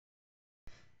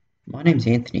My name's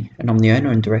Anthony, and I'm the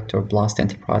owner and director of Blast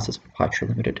Enterprises Proprietary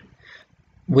Limited.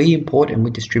 We import and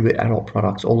we distribute adult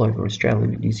products all over Australia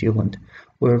and New Zealand.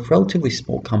 We're a relatively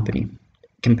small company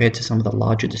compared to some of the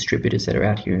larger distributors that are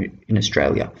out here in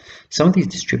Australia. Some of these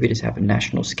distributors have a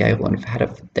national scale and have had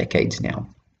it for decades now,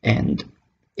 and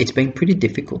it's been pretty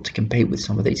difficult to compete with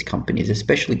some of these companies,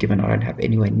 especially given I don't have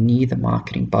anywhere near the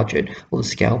marketing budget or the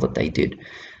scale that they did.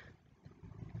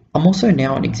 I'm also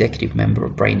now an executive member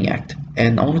of Brainiact,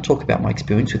 and I want to talk about my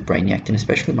experience with Brainiact and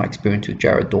especially my experience with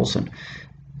Jared Dawson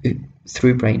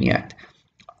through Brainiact.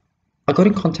 I got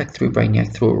in contact through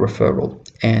Brainiact through a referral,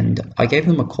 and I gave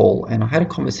them a call and I had a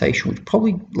conversation which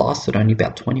probably lasted only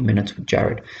about 20 minutes with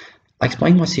Jared. I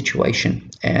explained my situation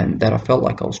and that I felt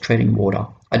like I was treading water.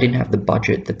 I didn't have the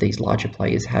budget that these larger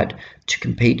players had to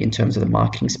compete in terms of the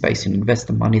marketing space and invest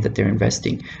the money that they're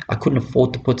investing. I couldn't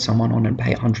afford to put someone on and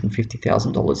pay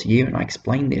 $150,000 a year, and I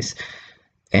explained this.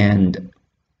 And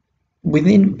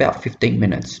within about 15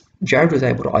 minutes, Jared was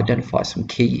able to identify some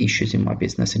key issues in my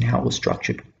business and how it was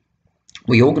structured.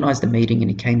 We organized a meeting and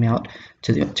he came out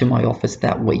to my office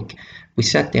that week. We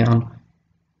sat down,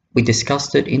 we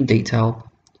discussed it in detail,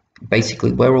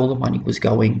 basically where all the money was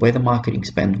going, where the marketing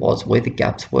spend was, where the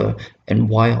gaps were, and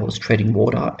why I was treading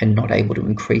water and not able to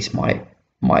increase my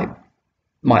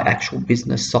actual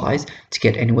business size to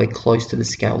get anywhere close to the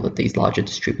scale that these larger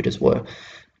distributors were.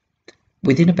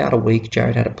 Within about a week,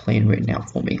 Jared had a plan written out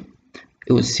for me.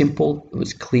 It was simple, it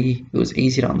was clear, it was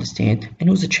easy to understand, and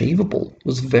it was achievable. It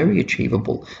was very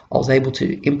achievable. I was able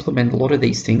to implement a lot of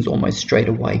these things almost straight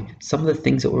away. Some of the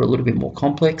things that were a little bit more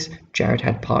complex, Jared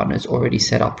had partners already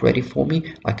set up ready for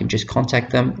me. I could just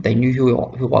contact them. They knew who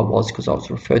I was because I was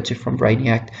referred to from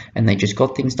Brainiact, and they just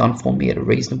got things done for me at a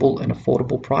reasonable and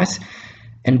affordable price.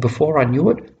 And before I knew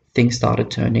it, things started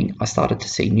turning. I started to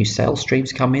see new sales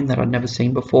streams come in that I'd never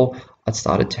seen before. I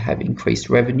started to have increased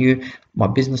revenue. My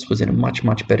business was in a much,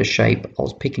 much better shape. I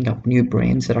was picking up new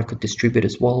brands that I could distribute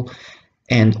as well.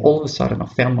 And all of a sudden, I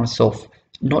found myself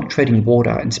not treading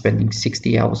water and spending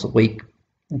 60 hours a week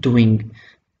doing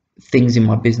things in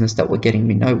my business that were getting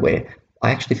me nowhere.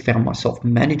 I actually found myself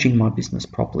managing my business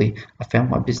properly. I found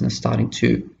my business starting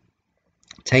to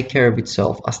take care of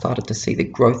itself. I started to see the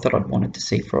growth that I'd wanted to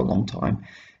see for a long time.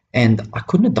 And I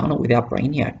couldn't have done it without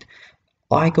Brainiact.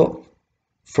 I got,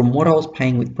 from what I was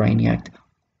paying with Brainiact,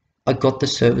 I got the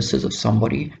services of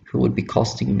somebody who would be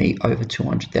costing me over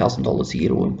 $200,000 a year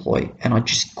to employ. And I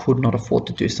just could not afford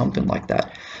to do something like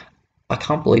that. I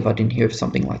can't believe I didn't hear of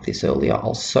something like this earlier. I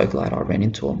was so glad I ran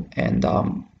into them.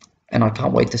 And I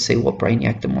can't wait to see what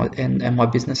Brainiact and my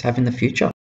business have in the future.